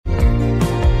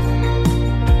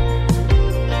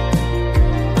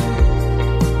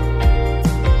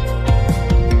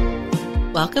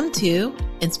Welcome to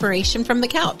Inspiration from the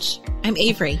Couch. I'm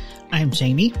Avery. I'm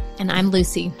Jamie. And I'm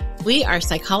Lucy. We are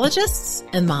psychologists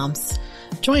and moms.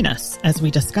 Join us as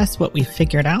we discuss what we've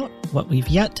figured out, what we've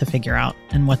yet to figure out,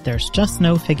 and what there's just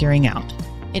no figuring out.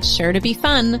 It's sure to be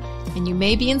fun, and you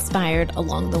may be inspired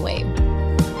along the way.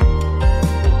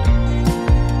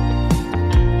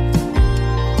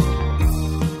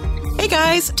 Hey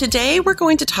guys, today we're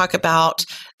going to talk about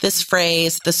this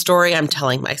phrase, the story I'm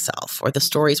telling myself, or the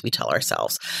stories we tell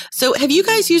ourselves. So have you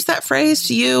guys used that phrase?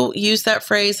 Do you use that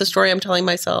phrase, the story I'm telling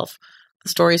myself, the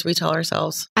stories we tell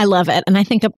ourselves? I love it. And I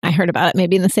think I heard about it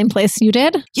maybe in the same place you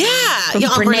did. Yeah. From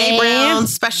On Brene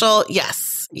Brown's special.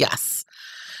 Yes.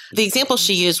 The example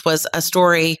she used was a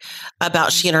story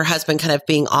about she and her husband kind of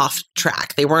being off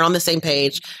track. They weren't on the same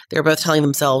page. They were both telling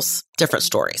themselves different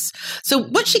stories. So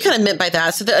what she kind of meant by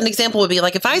that, an example would be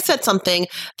like if I said something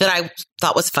that I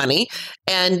thought was funny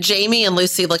and Jamie and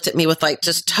Lucy looked at me with like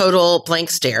just total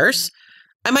blank stares,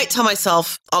 I might tell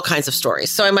myself all kinds of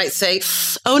stories. So I might say,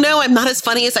 oh no, I'm not as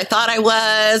funny as I thought I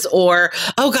was, or,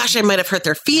 oh gosh, I might have hurt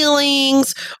their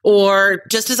feelings, or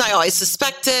just as I always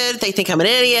suspected, they think I'm an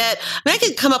idiot. I mean, I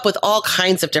could come up with all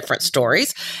kinds of different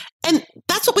stories. And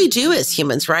that's what we do as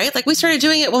humans, right? Like we started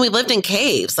doing it when we lived in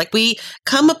caves. Like we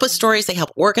come up with stories, they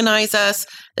help organize us.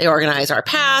 They organize our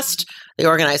past. They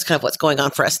organize kind of what's going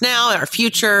on for us now and our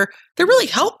future. They're really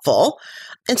helpful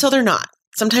until they're not.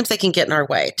 Sometimes they can get in our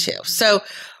way too. So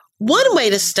one way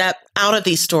to step out of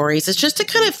these stories is just to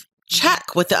kind of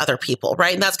check with the other people,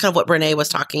 right? And that's kind of what Brene was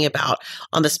talking about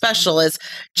on the special is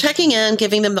checking in,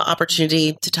 giving them the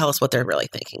opportunity to tell us what they're really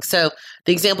thinking. So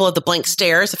the example of the blank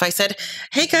stares, if I said,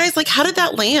 hey guys, like how did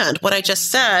that land, what I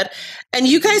just said? And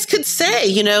you guys could say,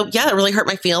 yeah, that really hurt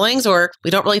my feelings, or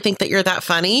we don't really think that you're that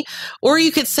funny. Or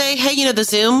you could say, hey, the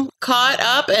Zoom caught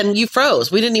up and you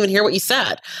froze. We didn't even hear what you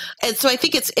said. And so I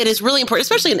think it is really important,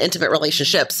 especially in intimate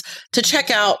relationships, to check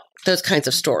out those kinds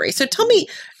of stories. So tell me,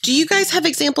 do you guys have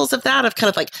examples of that, of kind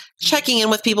of like checking in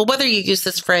with people, whether you use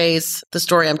this phrase, the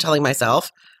story I'm telling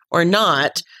myself, or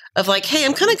not, of like, hey,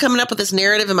 I'm kind of coming up with this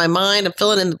narrative in my mind. I'm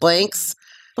filling in the blanks.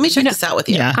 Let me check this out with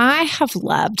you. Yeah. I have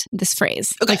loved this phrase.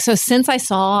 Okay. So since I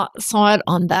saw it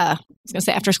on I was going to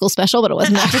say after school special, but it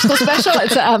wasn't after school special.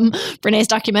 It's Brene's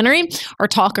documentary or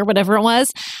talk or whatever it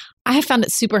was. I have found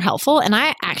it super helpful. And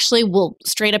I actually will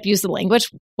straight up use the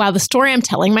language, wow, the story I'm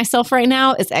telling myself right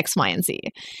now is X, Y, and Z.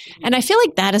 And I feel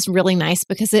like that is really nice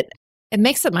because it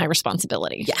makes it my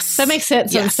responsibility. Yes. That makes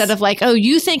sense. So Yes. instead of like, oh,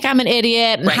 you think I'm an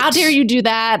idiot and Right. how dare you do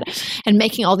that? And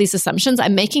making all these assumptions,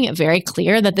 I'm making it very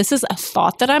clear that this is a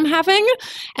thought that I'm having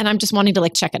and I'm just wanting to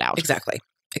like check it out. Exactly.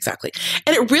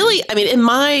 And it really, I mean, in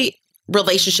my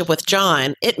relationship with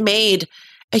John, it made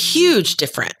a huge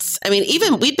difference. I mean,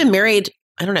 even we'd been married,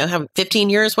 I don't know, 15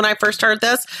 years when I first started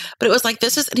this, but it was like,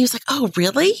 and he was like, oh,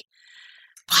 really?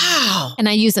 Wow. And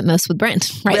I use it most with Brent,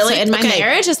 right? Really? So in my Okay.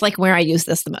 marriage is like where I use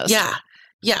this the most. Yeah.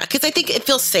 Because I think it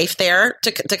feels safe there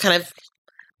to kind of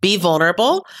be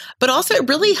vulnerable, but also it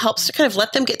really helps to kind of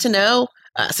let them get to know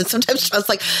us. And sometimes John's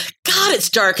like, God, it's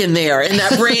dark in there in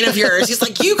that brain of yours. He's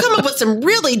like, you come up with some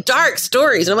really dark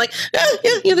stories. And I'm like,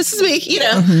 yeah, this is me,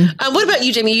 Mm-hmm. What about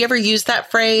you, Jamie? You ever use that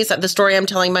phrase, the story I'm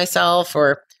telling myself,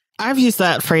 or? I've used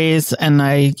that phrase, and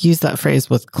I use that phrase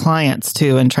with clients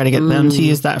too, and try to get them to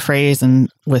use that phrase, and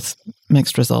with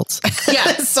mixed results. Yeah.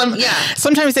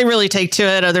 Sometimes they really take to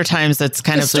it. Other times it's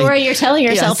kind The of story you're telling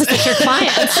yourself Yes. is that your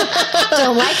clients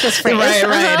don't like this phrase.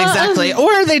 Right, exactly.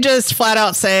 Or they just flat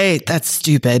out say, that's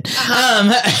stupid.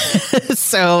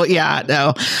 So yeah,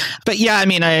 no. But yeah, I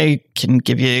mean, I can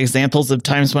give you examples of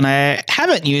times when I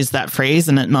haven't used that phrase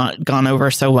and it not gone over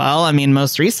so well. I mean,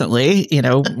 most recently,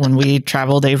 when we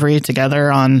traveled Avery together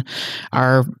on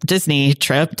our Disney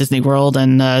trip, Disney World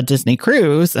and Disney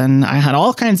cruise, and I had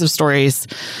all kinds of stories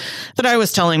that I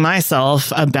was telling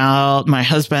myself about my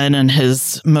husband and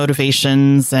his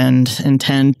motivations and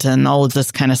intent and all of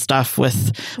this kind of stuff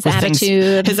with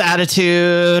attitude. His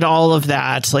attitude, all of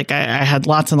that. Like I had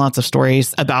lots and lots of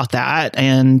stories about that.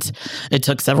 And it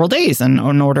took several days in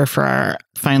order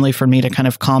finally for me to kind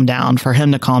of calm down, for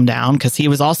him to calm down, because he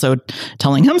was also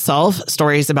telling himself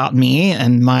stories about me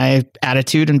and my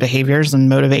attitude and behaviors and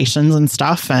motivations and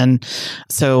stuff. And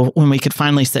so when we could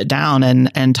finally sit down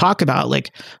and talk about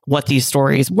like what these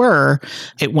stories were,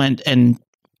 it went and,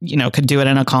 could do it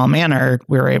in a calm manner.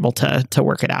 We were able to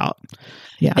work it out.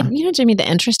 Yeah. But Jamie, the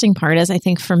interesting part is I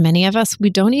think for many of us, we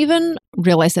don't even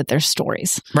realize that they're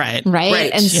stories. Right.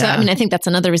 And so, Yeah. I think that's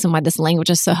another reason why this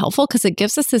language is so helpful because it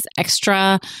gives us this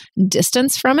extra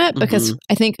distance from it because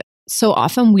I think so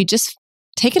often we just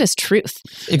take it as truth.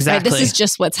 Exactly. Right? This is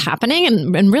just what's happening.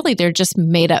 And really, they're just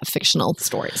made up fictional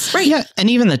stories. Right. Yeah. And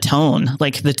even the tone,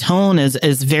 like the tone is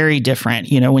very different.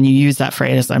 You know, when you use that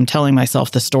phrase, I'm telling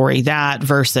myself the story, that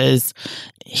versus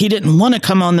he didn't want to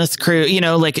come on this crew, you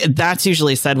know, like that's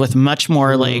usually said with much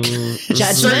more like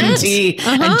certainty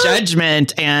and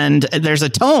judgment. And there's a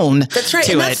tone. That's right.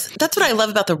 To And it. that's what I love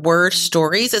about the word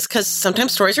stories is because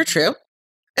sometimes stories are true.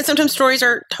 And sometimes stories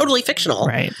are totally fictional.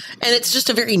 Right. And it's just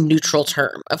a very neutral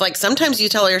term of like, sometimes you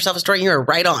tell yourself a story and you're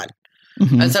right on.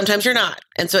 Mhm. And sometimes you're not.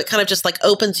 And so it kind of just like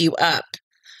opens you up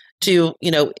to,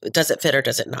 you know, does it fit or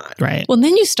does it not? Right. Well,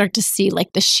 then you start to see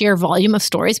like the sheer volume of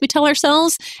stories we tell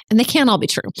ourselves, and they can't all be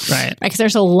true. Right. Because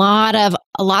there's a lot of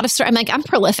story. I'm like, I'm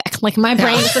prolific. Like my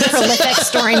brain is a prolific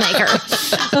story maker.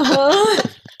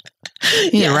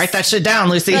 Yeah, write that shit down,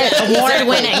 Lucy. Award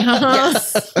winning.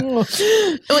 Yes. And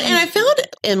I found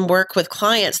in work with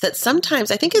clients that sometimes,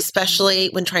 I think especially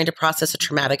when trying to process a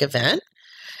traumatic event,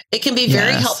 it can be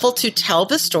very helpful to tell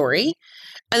the story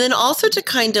and then also to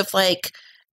kind of like,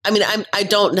 I mean, I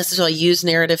don't necessarily use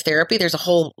narrative therapy. There's a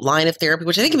whole line of therapy,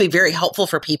 which I think can be very helpful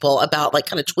for people about like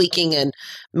kind of tweaking and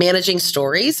managing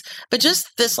stories. But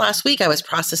just this last week, I was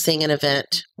processing an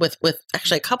event with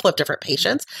actually a couple of different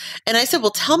patients. And I said, well,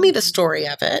 tell me the story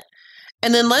of it.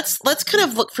 And then let's kind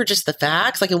of look for just the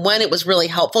facts. Like, and when it was really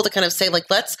helpful to kind of say, like,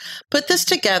 let's put this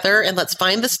together and let's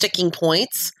find the sticking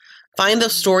points. Find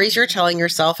those stories you're telling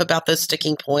yourself about those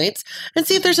sticking points and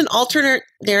see if there's an alternate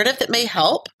narrative that may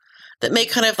help. That may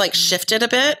kind of like shift it a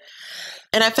bit.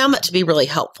 And I found that to be really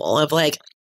helpful of like,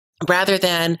 rather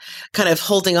than kind of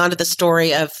holding on to the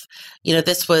story of, you know,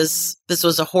 this was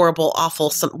a horrible,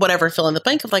 awful, whatever, fill in the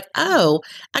blank of like, oh,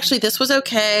 actually this was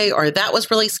okay. Or that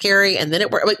was really scary. And then it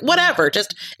worked, like whatever,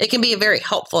 just, it can be very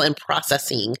helpful in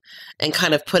processing and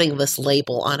kind of putting this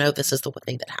label on, oh, this is the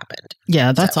thing that happened.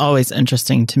 Yeah. That's always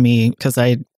interesting to me because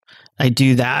I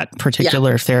do that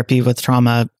particular therapy with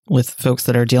trauma with folks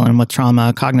that are dealing with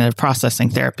trauma, cognitive processing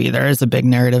therapy. There is a big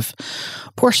narrative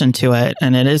portion to it.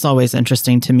 And it is always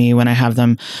interesting to me when I have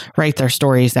them write their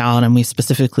stories out and we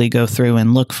specifically go through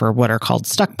and look for what are called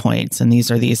stuck points. And these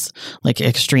are these like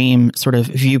extreme sort of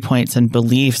viewpoints and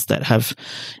beliefs that have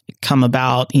come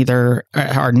about either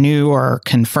are new or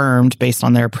confirmed based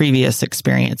on their previous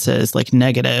experiences, like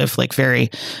negative, like very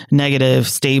negative,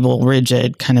 stable,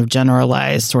 rigid, kind of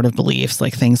generalized sort of beliefs,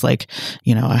 like things like,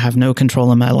 you know, I have no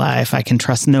control in my life. I can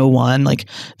trust no one, like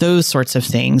those sorts of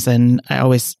things. And I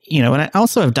always, you know, and I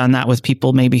also have done that with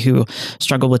people maybe who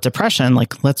struggle with depression.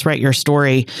 Like, let's write your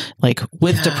story like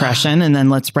with depression, and then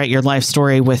let's write your life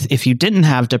story with if you didn't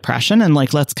have depression, and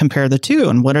like let's compare the two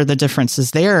and what are the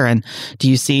differences there, and do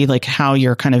you see like how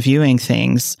you're kind of viewing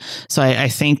things? So I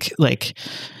think like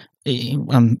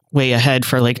I'm way ahead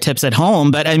for like tips at home,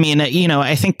 but I mean, you know,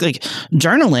 I think like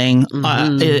journaling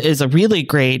is a really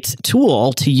great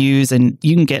tool to use, and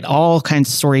you can get all kinds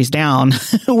of stories down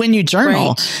when you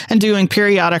journal and doing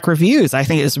periodic reviews. I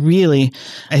think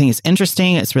it's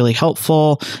interesting. It's really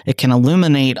helpful. It can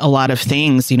illuminate a lot of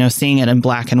things, you know, seeing it in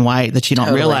black and white that you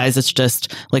don't realize. It's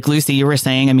just like Lucy, you were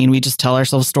saying, I mean, we just tell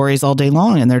ourselves stories all day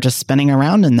long and they're just spinning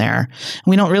around in there. And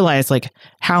we don't realize like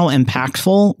how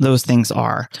impactful those things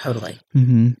are. Totally.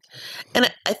 Mm-hmm.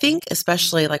 And I think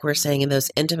especially like we're saying in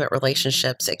those intimate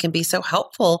relationships, it can be so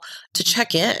helpful to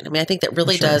check in. I mean, I think that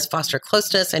really does foster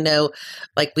closeness. I know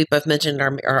like we both mentioned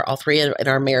in our all three in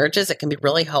our marriages, it can be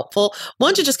really helpful.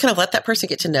 One, to just kind of let that person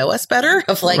get to know us better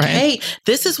of like, hey,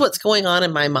 this is what's going on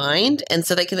in my mind. And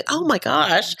so they can, oh my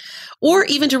gosh. Or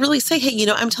even to really say, hey, you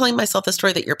know, I'm telling myself the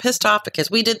story that you're pissed off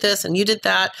because we did this and you did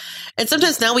that. And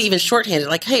sometimes now we even shorthand it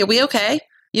like, hey, are we okay?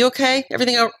 You okay?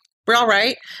 Everything we're all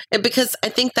right. And because I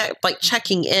think that like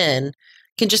checking in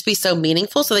can just be so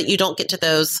meaningful so that you don't get to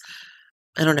those,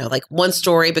 I don't know, like one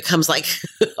story becomes like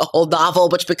a whole novel,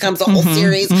 which becomes a whole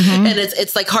series. And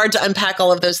it's like hard to unpack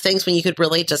all of those things when you could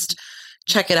really just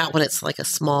check it out when it's like a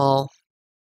small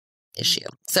issue.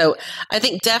 So I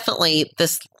think definitely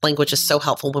this language is so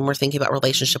helpful when we're thinking about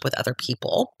relationship with other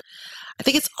people. I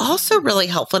think it's also really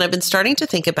helpful, and I've been starting to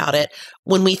think about it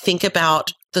when we think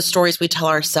about the stories we tell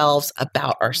ourselves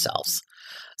about ourselves.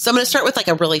 So I'm going to start with like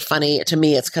a really funny, to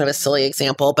me, it's kind of a silly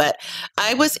example, but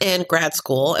I was in grad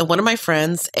school and one of my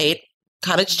friends ate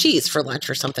cottage cheese for lunch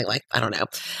or something like, I don't know.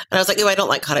 And I was like, oh, I don't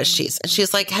like cottage cheese. And she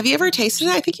was like, have you ever tasted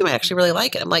it? I think you might actually really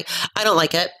like it. I'm like, I don't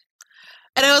like it.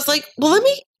 And I was like, well, let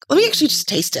me actually just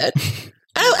taste it.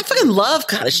 I fucking love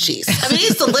cottage cheese. I mean,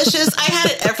 it's delicious. I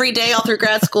had it every day all through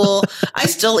grad school. I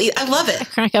still eat. I love it. I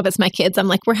crack up. It's my kids. I'm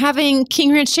like, we're having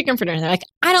King Ranch chicken for dinner. And they're like,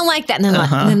 I don't like that. And then,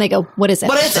 and then they go, what is it?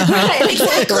 What is it? Right,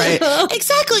 exactly. Right.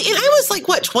 Exactly. And I was like,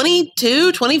 what,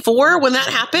 22, 24 when that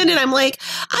happened? And I'm like,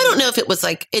 I don't know if it was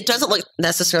like, it doesn't look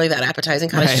necessarily that appetizing,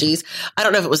 cottage cheese. I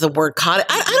don't know if it was the word cottage.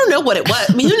 I don't know what it was.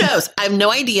 I mean, who knows? I have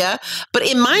no idea. But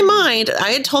in my mind,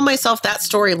 I had told myself that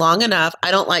story long enough.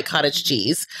 I don't like cottage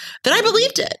cheese, that I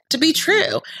believed it to be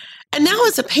true. And now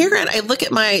as a parent, I look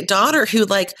at my daughter who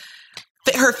like,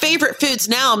 her favorite foods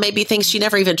now may be things she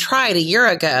never even tried a year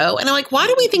ago. And I'm like, why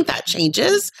do we think that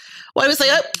changes? Why was like,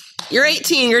 oh, you're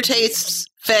 18, your taste's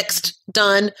fixed,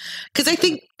 done. Because I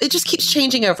think it just keeps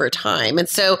changing over time. And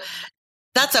so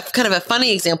that's a kind of a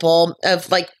funny example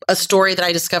of like a story that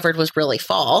I discovered was really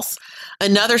false.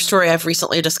 Another story I've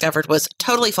recently discovered was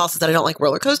totally false, is that I don't like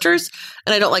roller coasters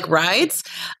and I don't like rides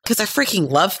because I freaking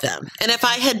love them. And if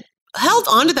I had held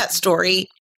on to that story,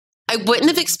 I wouldn't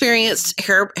have experienced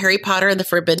Harry Potter and the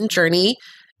Forbidden Journey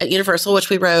at Universal, which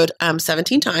we rode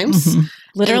 17 times. Mm-hmm.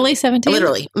 Literally 17?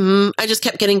 Literally. I just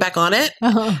kept getting back on it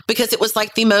because it was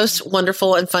like the most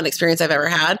wonderful and fun experience I've ever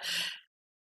had.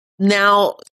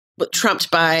 Now trumped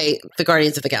by the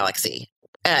Guardians of the Galaxy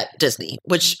at Disney,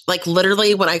 which like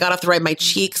literally when I got off the ride, my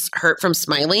cheeks hurt from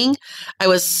smiling. I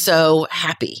was so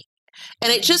happy.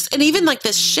 And it just, and even like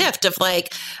this shift of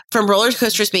like from roller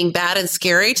coasters being bad and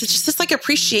scary to just this like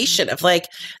appreciation of like,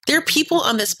 there are people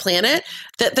on this planet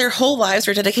that their whole lives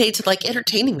are dedicated to like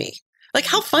entertaining me. Like,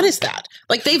 how fun is that?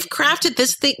 Like, they've crafted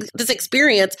this thing, this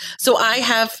experience. So I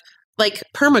have like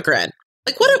permagrin.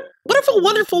 Like, what a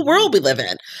wonderful world we live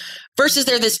in versus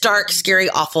they're this dark, scary,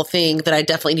 awful thing that I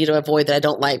definitely need to avoid, that I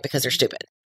don't like because they're stupid.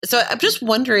 So I'm just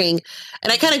wondering,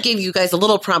 and I kind of gave you guys a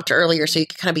little prompt earlier so you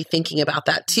can kind of be thinking about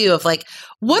that too, of like,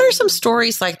 what are some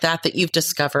stories like that that you've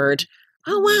discovered?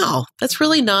 Oh, wow, that's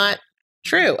really not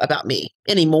true about me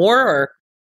anymore, or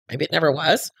maybe it never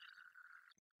was.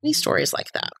 Any stories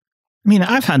like that? I mean,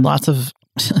 I've had lots of,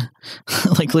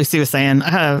 like Lucy was saying, I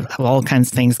have all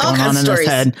kinds of things going on in this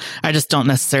head. I just don't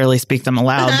necessarily speak them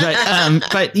aloud.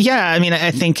 But yeah, I mean, I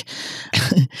think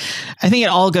it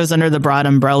all goes under the broad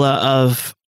umbrella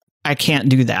of, I can't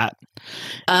do that.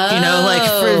 Oh. You know,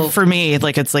 like for me,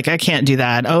 like, it's like, I can't do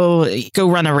that. Oh, go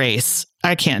run a race.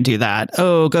 I can't do that.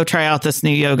 Oh, go try out this new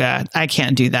yoga. I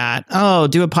can't do that. Oh,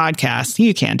 do a podcast.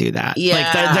 You can't do that. Yeah.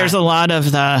 Like there's a lot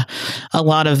of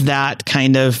that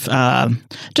kind of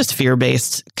just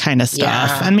fear-based kind of stuff.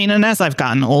 Yeah. I mean, and as I've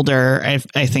gotten older,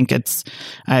 I think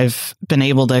I've been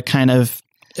able to kind of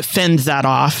fend that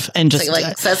off and just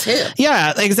like says who?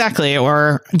 Yeah, exactly.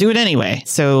 Or do it anyway.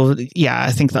 So yeah,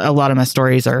 I think that a lot of my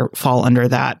stories fall under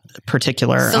that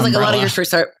particular Sounds umbrella. like a lot of your stories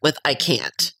start with I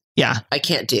can't. Yeah. I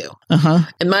can't do. Uh-huh.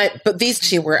 But these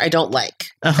two were I don't like.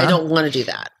 I don't want to do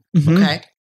that. Mm-hmm. Okay.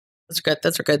 That's good.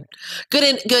 Those are good. Good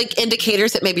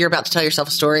indicators that maybe you're about to tell yourself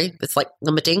a story that's like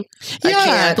limiting.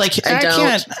 Yeah.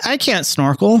 I can't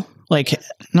snorkel. Like,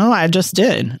 no, I just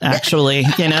did, actually,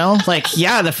 you know, like,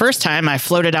 yeah, the first time I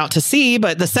floated out to sea,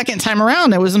 but the second time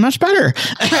around, it was much better.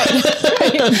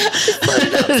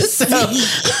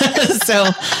 So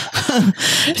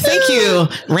thank you,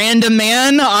 random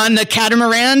man on the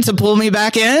catamaran to pull me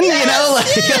back in,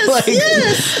 yes, you know,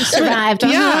 yes. Survived.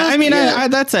 Yeah. I mean, I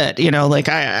that's it, you know, like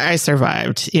I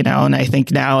survived, you know, and I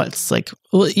think now it's like,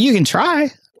 well, you can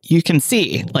try, you can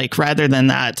see, like, rather than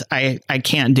that, I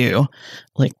can't do,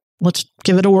 like, let's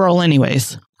give it a whirl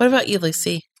anyways. What about you,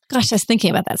 Lucy? Gosh, I was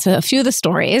thinking about that. So a few of the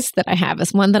stories that I have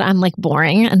is one that I'm like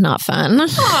boring and not fun.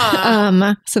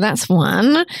 So that's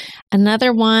one.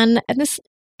 Another one, and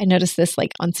I noticed this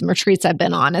like on some retreats I've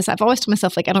been on, is I've always told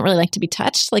myself like I don't really like to be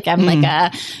touched. Like I'm like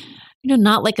a, you know,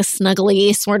 not like a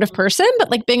snuggly sort of person,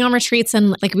 but like being on retreats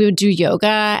and like we would do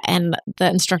yoga and the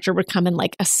instructor would come and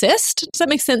like assist. Does that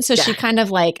make sense? So she kind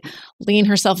of like lean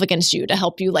herself against you to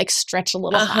help you like stretch a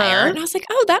little higher. And I was like,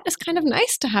 oh, that is kind of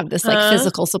nice to have this like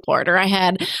physical support. Or I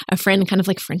had a friend kind of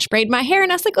like French braid my hair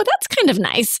and I was like, oh, that's kind of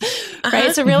nice.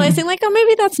 Right. So realizing like, oh,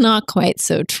 maybe that's not quite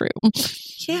so true.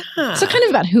 Yeah. So kind of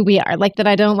about who we are, like that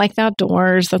I don't like the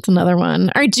outdoors. That's another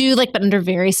one. Or I do like, but under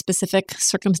very specific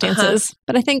circumstances.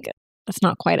 But I think that's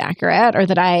not quite accurate, or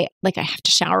that I have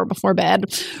to shower before bed,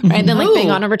 right? And then like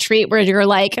being on a retreat where you're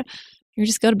like, you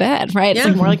just go to bed, right? It's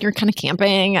like more like you're kind of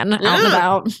camping and out and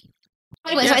about.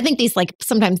 Anyway, so I think these like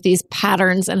sometimes these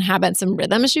patterns and habits and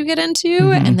rhythms you get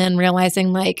into and then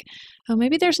realizing like, oh,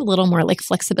 maybe there's a little more like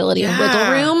flexibility and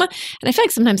wiggle room. And I feel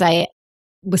like sometimes I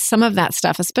with some of that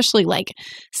stuff, especially like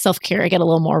self-care, I get a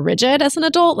little more rigid as an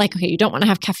adult. Like, okay, you don't want to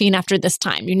have caffeine after this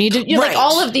time. You need to, like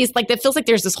all of these, like it feels like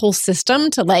there's this whole system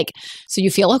to like, so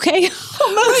you feel okay.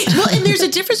 Right. Well, and there's a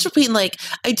difference between like,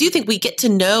 I do think we get to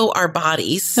know our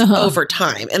bodies over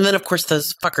time. And then of course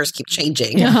those fuckers keep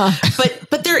changing.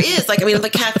 But there is like, I mean,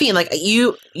 like caffeine, like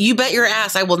you bet your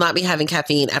ass I will not be having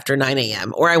caffeine after 9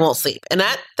 a.m. or I won't sleep. And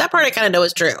that part I kind of know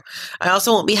is true. I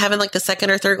also won't be having like the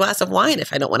second or third glass of wine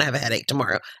if I don't want to have a headache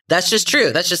tomorrow. That's just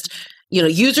true. That's just,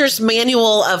 user's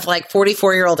manual of like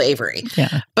 44-year-old Avery.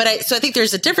 Yeah. But I think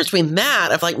there's a difference between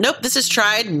that of like, nope, this is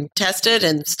tried and tested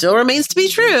and still remains to be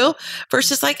true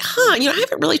versus like, I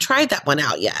haven't really tried that one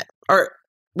out yet or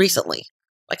recently.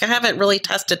 Like I haven't really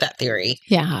tested that theory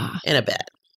in a bit.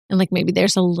 And like maybe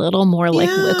there's a little more like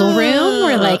wiggle room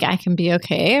where like I can be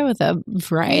okay with a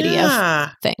variety of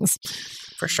things.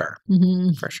 For sure.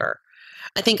 Mm-hmm. For sure.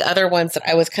 I think other ones that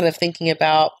I was kind of thinking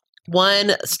about,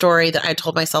 one story that I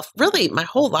told myself really my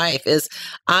whole life is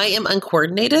I am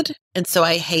uncoordinated. And so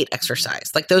I hate exercise.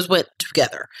 Like those went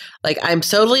together. Like I'm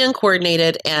totally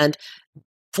uncoordinated. And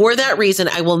for that reason,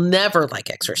 I will never like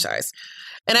exercise.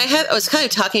 And I was kind of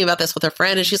talking about this with a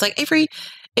friend and she's like, Avery,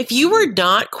 if you were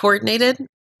not coordinated,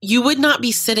 you would not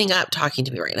be sitting up talking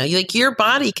to me right now. Your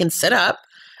body can sit up.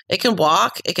 It can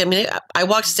walk. I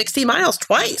walked 60 miles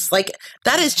twice. Like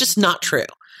that is just not true.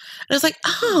 And I was like,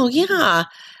 oh yeah.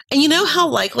 And you know how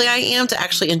likely I am to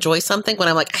actually enjoy something when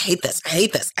I'm like, I hate this. I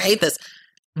hate this. I hate this.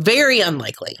 Very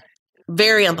unlikely.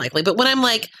 Very unlikely. But when I'm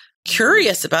like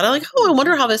curious about it, like, oh, I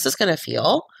wonder how this is going to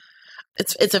feel.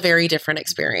 It's a very different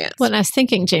experience. Well, and I was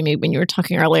thinking, Jamie, when you were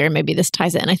talking earlier, maybe this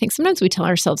ties in. I think sometimes we tell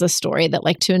ourselves a story that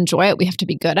like to enjoy it, we have to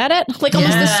be good at it. Like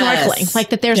almost the snorkeling, like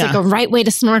that there's like a right way to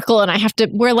snorkel. And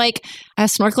we're like, I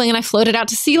was snorkeling and I floated out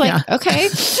to sea. Like, okay,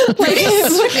 like,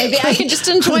 maybe I can just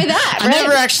enjoy that. I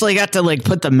never actually got to like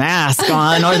put the mask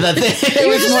on or the thing. It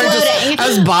was more just, I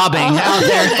was bobbing out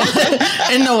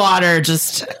there in the water,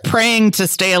 just praying to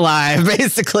stay alive,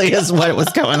 basically is what was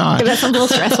going on. That sounds a little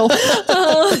stressful.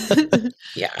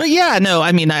 Yeah, no,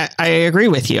 I mean, I agree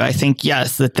with you. I think,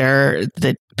 yes,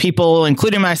 that people,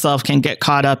 including myself, can get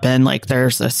caught up in like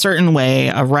there's a certain way,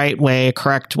 a right way, a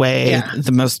correct way,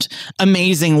 the most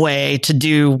amazing way to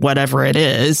do whatever it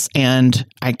is. And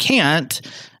I can't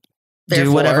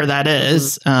do whatever that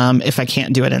is if I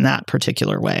can't do it in that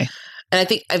particular way. And I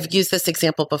think I've used this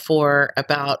example before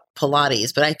about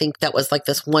Pilates, but I think that was like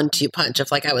this 1-2 punch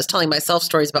of like, I was telling myself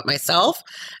stories about myself.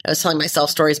 I was telling myself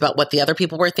stories about what the other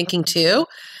people were thinking too,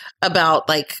 about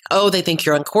like, oh, they think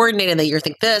you're uncoordinated and that you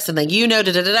think this and then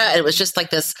da-da-da-da. And it was just like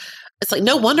this, it's like,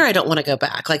 no wonder I don't want to go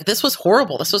back. Like this was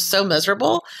horrible. This was so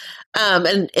miserable.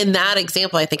 And in that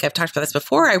example, I think I've talked about this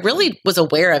before. I really was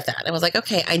aware of that. I was like,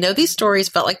 okay, I know these stories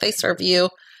felt like they served you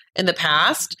in the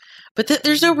past, but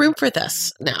there's no room for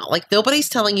this now. Like nobody's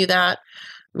telling you that.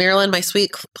 Marilyn, my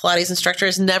sweet Pilates instructor,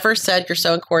 has never said you're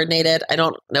so uncoordinated. I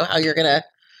don't know how you're going to,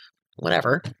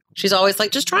 whatever. She's always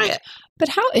like, just try it. But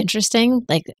how interesting,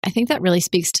 like, I think that really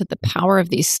speaks to the power of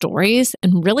these stories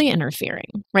and really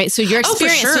interfering, right? So your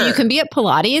experience, so you can be at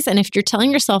Pilates, and if you're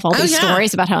telling yourself all these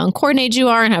stories about how uncoordinated you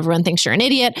are and how everyone thinks you're an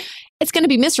idiot, it's going to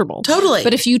be miserable. Totally.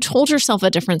 But if you told yourself a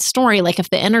different story, like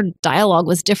if the inner dialogue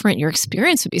was different, your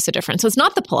experience would be so different. So it's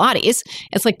not the Pilates,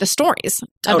 it's like the stories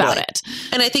about it.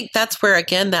 And I think that's where,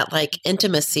 again, that like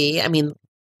intimacy, I mean,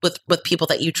 with people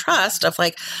that you trust of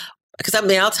like, because I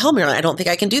mean, I'll tell Marilyn, I don't think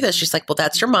I can do this. She's like, well,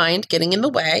 that's your mind getting in the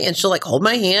way. And she'll like hold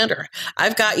my hand or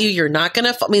I've got you. You're not going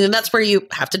to fall. I mean, and that's where you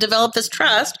have to develop this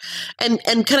trust and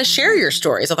kind of share your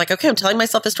stories of like, okay, I'm telling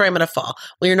myself this story, I'm going to fall.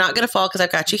 Well, you're not going to fall because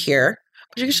I've got you here.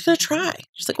 But you're just going to try.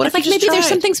 She's like, what if like you just maybe tried? There's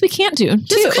some things we can't do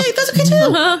too. That's okay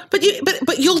too.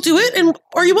 But you'll do it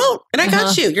or you won't. And I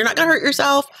got you. You're not going to hurt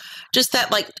yourself. Just that,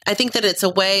 like, I think that it's a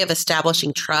way of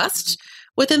establishing trust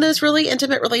within those really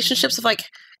intimate relationships of like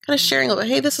kind of sharing, like,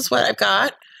 hey, this is what I've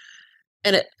got.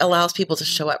 And it allows people to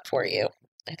show up for you,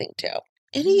 I think, too.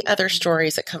 Any other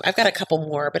stories that come? I've got a couple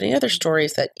more, but any other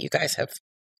stories that you guys have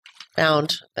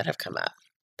found that have come up?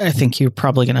 I think you're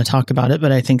probably going to talk about it,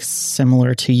 but I think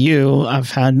similar to you, I've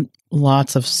had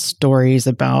lots of stories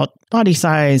about body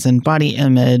size and body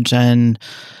image and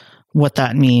what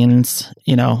that means,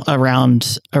 you know,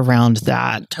 around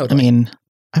that. Totally. I mean,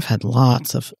 I've had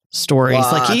lots of stories,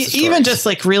 even just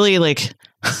like really like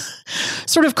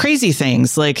sort of crazy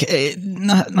things, like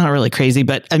not really crazy,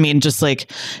 but I mean, just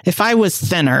like if I was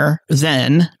thinner,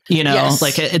 then, you know,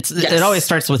 like it always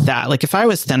starts with that. Like if I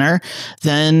was thinner,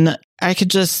 then I could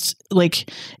just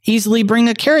like easily bring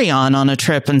a carry-on on a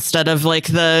trip instead of like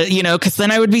because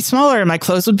then I would be smaller and my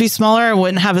clothes would be smaller. I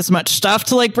wouldn't have as much stuff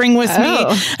to like bring with me.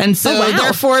 And so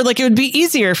therefore like it would be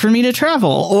easier for me to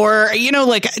travel or,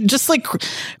 like just like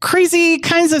crazy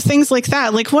kinds of things like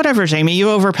that. Like whatever, Jamie, you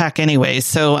overpack anyways.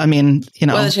 So, I mean,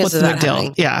 what's the big deal?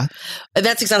 Happening? Yeah.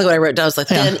 That's exactly what I wrote down. Like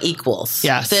thin equals.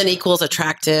 Yes. Thin equals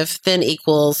attractive. Thin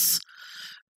equals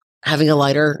having a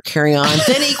lighter carry-on.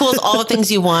 Thin equals all the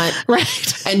things you want.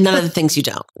 Right. And none of the things you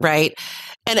don't. Right.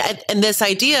 And this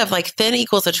idea of like thin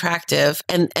equals attractive.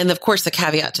 And of course, the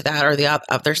caveat to that or the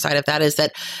other side of that is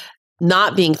that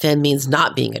not being thin means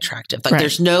not being attractive. Like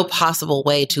there's no possible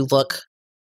way to look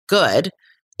good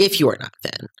if you are not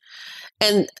thin.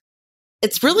 And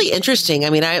it's really interesting.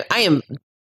 I mean, I am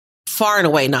far and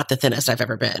away not the thinnest I've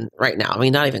ever been right now. I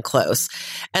mean, not even close.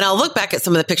 And I'll look back at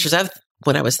some of the pictures of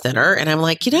when I was thinner and I'm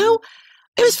like, it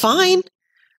was fine.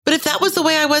 But if that was the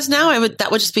way I was now,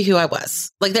 that would just be who I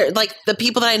was. Like they're like the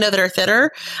people that I know that are thinner,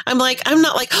 I'm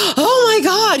not like, oh my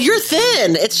God, you're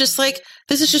thin. It's just like,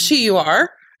 this is just who you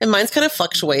are. And mine's kind of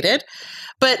fluctuated.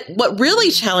 But what really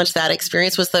challenged that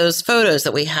experience was those photos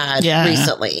that we had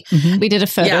recently. Mm-hmm. We did a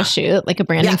photo shoot, like a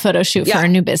branding photo shoot for our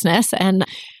new business. And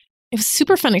it was a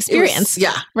super fun experience.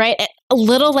 Right. A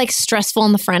little like stressful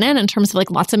on the front end in terms of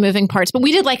like lots of moving parts. But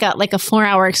we did like a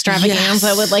 4-hour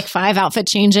extravaganza with like 5 outfit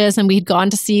changes. And we'd gone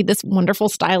to see this wonderful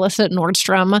stylist at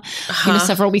Nordstrom,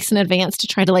 several weeks in advance to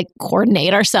try to like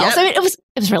coordinate ourselves. I mean, it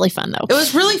was really fun though. It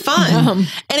was really fun.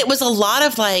 And it was a lot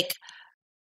of like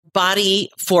body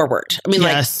forward. I mean,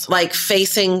 like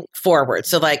facing forward.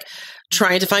 So like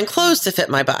trying to find clothes to fit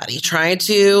my body, trying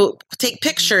to take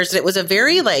pictures. And it was a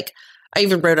very like, I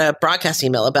even wrote a broadcast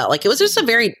email about like, it was just a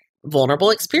very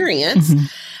vulnerable experience.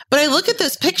 But I look at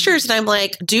those pictures and I'm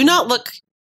like, do not look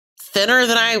thinner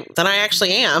than I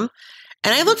actually am.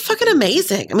 And I look fucking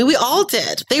amazing. I mean, we all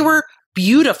did. They were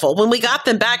beautiful. When we got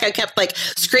them back, I kept like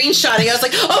screenshotting. I was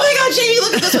like, oh my God, Jamie,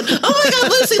 look at this one. Oh my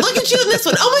God, Lucy, look at you in this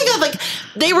one. Oh my God. Like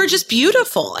they were just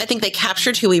beautiful. I think they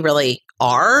captured who we really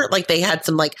are. Like they had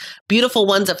some like beautiful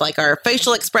ones of like our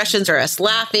facial expressions or us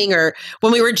laughing or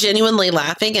when we were genuinely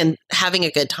laughing and having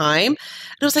a good time.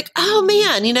 And I was like, oh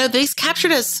man, these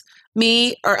captured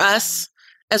me or us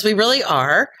as we really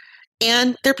are.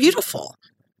 And they're beautiful.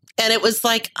 And it was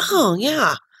like, oh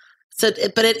yeah. So,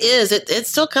 but it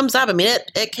still comes up. I mean,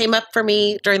 it came up for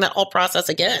me during that whole process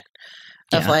again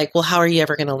of like, well, how are you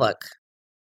ever going to look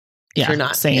if you're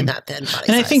not in that thin body size?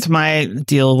 And I think my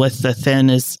deal with the thin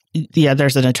is,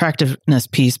 there's an attractiveness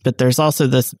piece, but there's also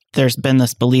there's been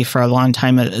this belief for a long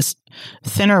time that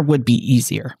thinner would be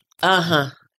easier. I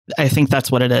think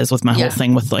that's what it is with my whole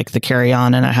thing with like the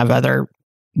carry-on, and I have other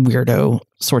weirdo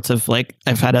sorts of like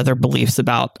I've had other beliefs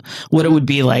about what it would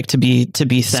be like to be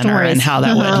thinner stories. And how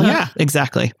that would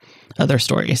exactly other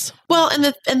stories. Well,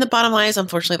 and the bottom line is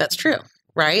unfortunately that's true,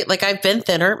 right? Like I've been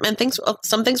thinner and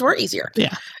some things were easier.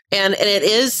 And it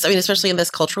is, I mean, especially in this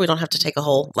culture, we don't have to take a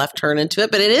whole left turn into it,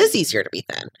 but it is easier to be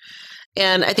thin.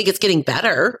 And I think it's getting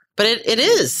better, but it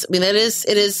is. I mean, it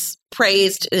is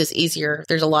praised. It is easier.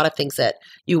 There's a lot of things that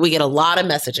we get a lot of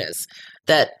messages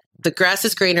that the grass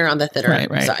is greener on the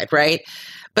thinner side, right?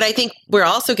 But I think we're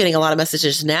also getting a lot of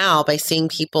messages now by seeing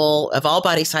people of all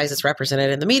body sizes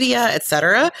represented in the media, et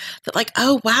cetera, that like,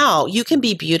 oh, wow, you can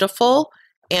be beautiful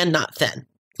and not thin.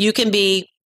 You can be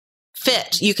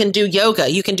fit. You can do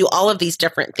yoga. You can do all of these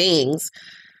different things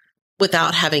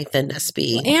without having thinness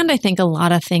be. And I think a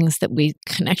lot of things that we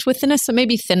connect with thinness, so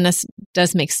maybe thinness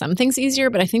does make some things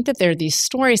easier, but I think that there are these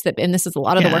stories that, and this is a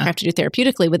lot of the work I have to do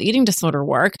therapeutically with eating disorder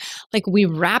work, like we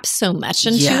wrap so much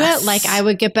into it, like I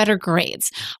would get better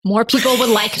grades, more people would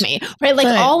like me, right?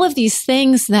 Like all of these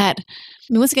things that, I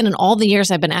mean, once again, in all the years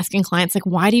I've been asking clients, like,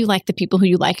 why do you like the people who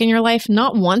you like in your life?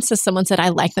 Not once has someone said, I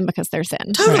like them because they're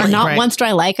thin. Or not once do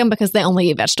I like them because they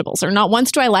only eat vegetables. Or not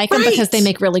once do I like them because they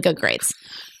make really good grades.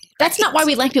 That's not why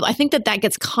we like people. I think that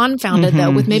gets confounded though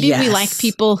with maybe we like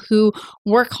people who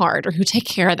work hard or who take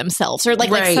care of themselves or like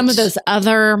some of those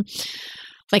other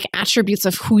like attributes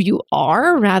of who you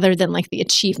are rather than like the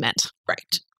achievement.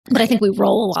 Right. But I think we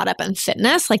roll a lot up in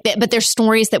fitness, like that. But there's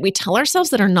stories that we tell ourselves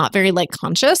that are not very like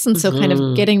conscious, and so kind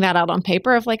of getting that out on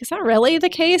paper of like, is that really the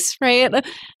case, right? And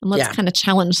let's kind of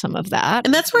challenge some of that.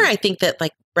 And that's where I think that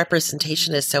like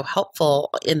representation is so helpful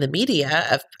in the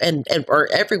media or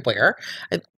everywhere.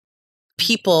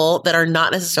 people that are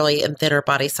not necessarily in thinner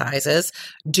body sizes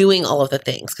doing all of the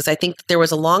things. Because I think there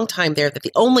was a long time there that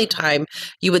the only time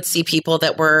you would see people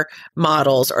that were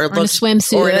models or in a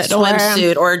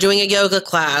swimsuit or doing a yoga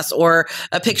class or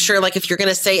a picture, like if you're going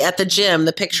to say at the gym,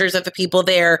 the pictures of the people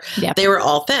there, they were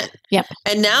all thin. Yep.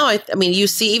 And now, I mean, you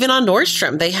see even on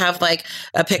Nordstrom, they have like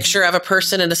a picture of a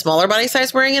person in a smaller body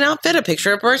size wearing an outfit, a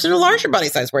picture of a person in a larger body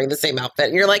size wearing the same outfit.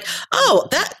 And you're like, oh,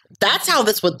 that's how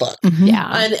this would look. Mm-hmm.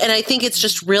 Yeah. And I think it's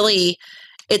just really,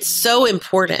 it's so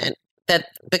important that,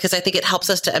 because I think it helps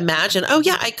us to imagine, oh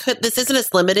yeah, this isn't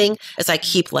as limiting as I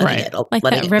keep letting it. Like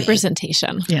that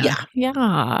representation.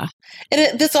 Yeah.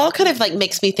 And this all kind of like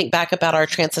makes me think back about our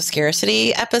Trance of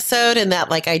Scarcity episode and that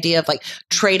like idea of like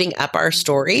trading up our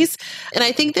stories. And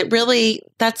I think that really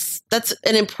that's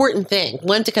an important thing.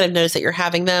 One, to kind of notice that you're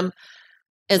having them.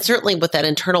 And certainly with that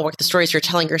internal work, the stories you're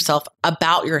telling yourself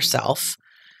about yourself,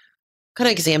 kind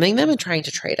of examining them and trying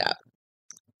to trade up.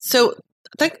 So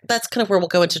that's kind of where we'll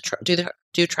go into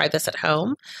try this at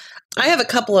home. I have a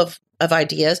couple of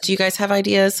ideas. Do you guys have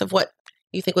ideas of what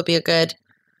you think would be a good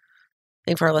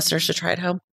thing for our listeners to try at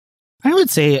home? I would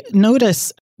say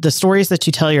notice the stories that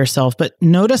you tell yourself, but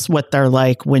notice what they're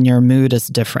like when your mood is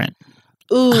different.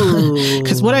 Ooh.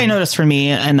 Because what I noticed for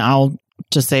me, and I'll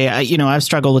just say, I've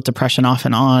struggled with depression off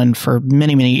and on for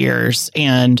many, many years,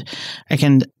 and I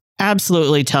can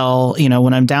absolutely tell,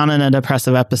 when I'm down in a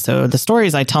depressive episode, the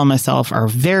stories I tell myself are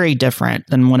very different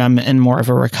than when I'm in more of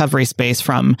a recovery space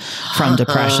from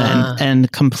depression,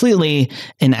 and completely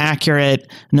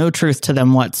inaccurate, no truth to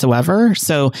them whatsoever.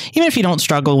 So even if you don't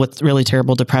struggle with really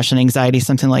terrible depression, anxiety,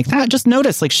 something like that, just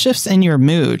notice like shifts in your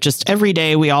mood. Just every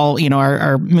day we all,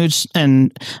 our moods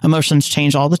and emotions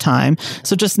change all the time.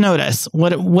 So just notice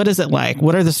what is it like?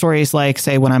 What are the stories like,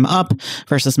 say, when I'm up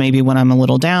versus maybe when I'm a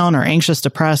little down or anxious,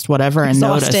 depressed, whatever, and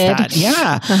exhausted. Notice that.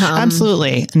 Yeah,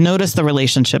 absolutely. Notice the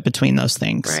relationship between those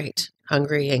things. Right.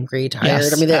 Hungry, angry, tired.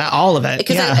 Yes, I mean, all of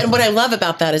it. And what I love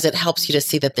about that is it helps you to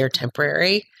see that they're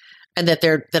temporary, and that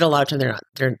a lot of time they're not.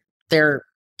 They're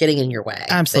getting in your way.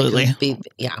 Absolutely.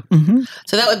 Mm-hmm.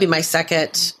 So that would be my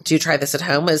second. Do try this at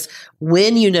home. Is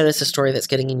when you notice a story that's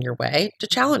getting in your way, to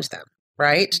challenge them.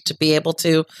 Right. To be able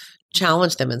to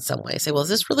challenge them in some way. Say, well, is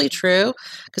this really true?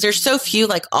 Because there's so few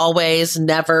like always,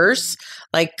 nevers.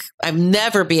 Like I've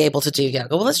never be able to do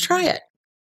yoga. Well, let's try it.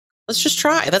 Let's just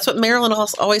try. That's what Marilyn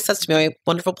always says to me, my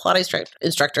wonderful Pilates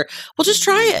instructor. Well, just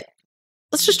try it.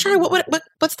 Let's just try.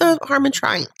 What's the harm in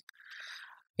trying?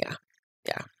 Yeah.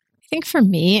 I think for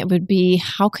me, it would be,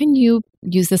 how can you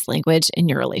use this language in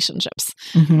your relationships,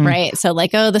 right? So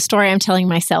like, the story I'm telling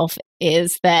myself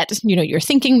is that, you're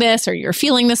thinking this or you're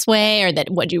feeling this way, or that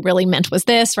what you really meant was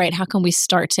this, right? How can we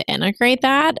start to integrate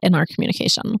that in our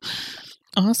communication?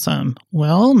 Awesome.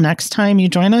 Well, next time you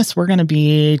join us, we're going to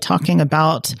be talking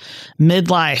about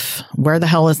midlife. Where the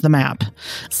hell is the map?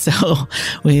 So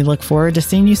we look forward to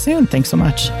seeing you soon. Thanks so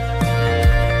much.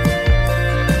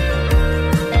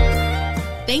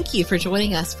 Thank you for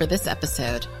joining us for this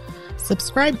episode.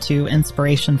 Subscribe to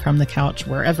Inspiration from the Couch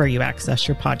wherever you access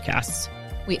your podcasts.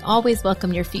 We always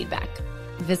welcome your feedback.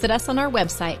 Visit us on our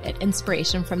website at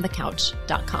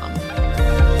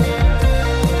inspirationfromthecouch.com.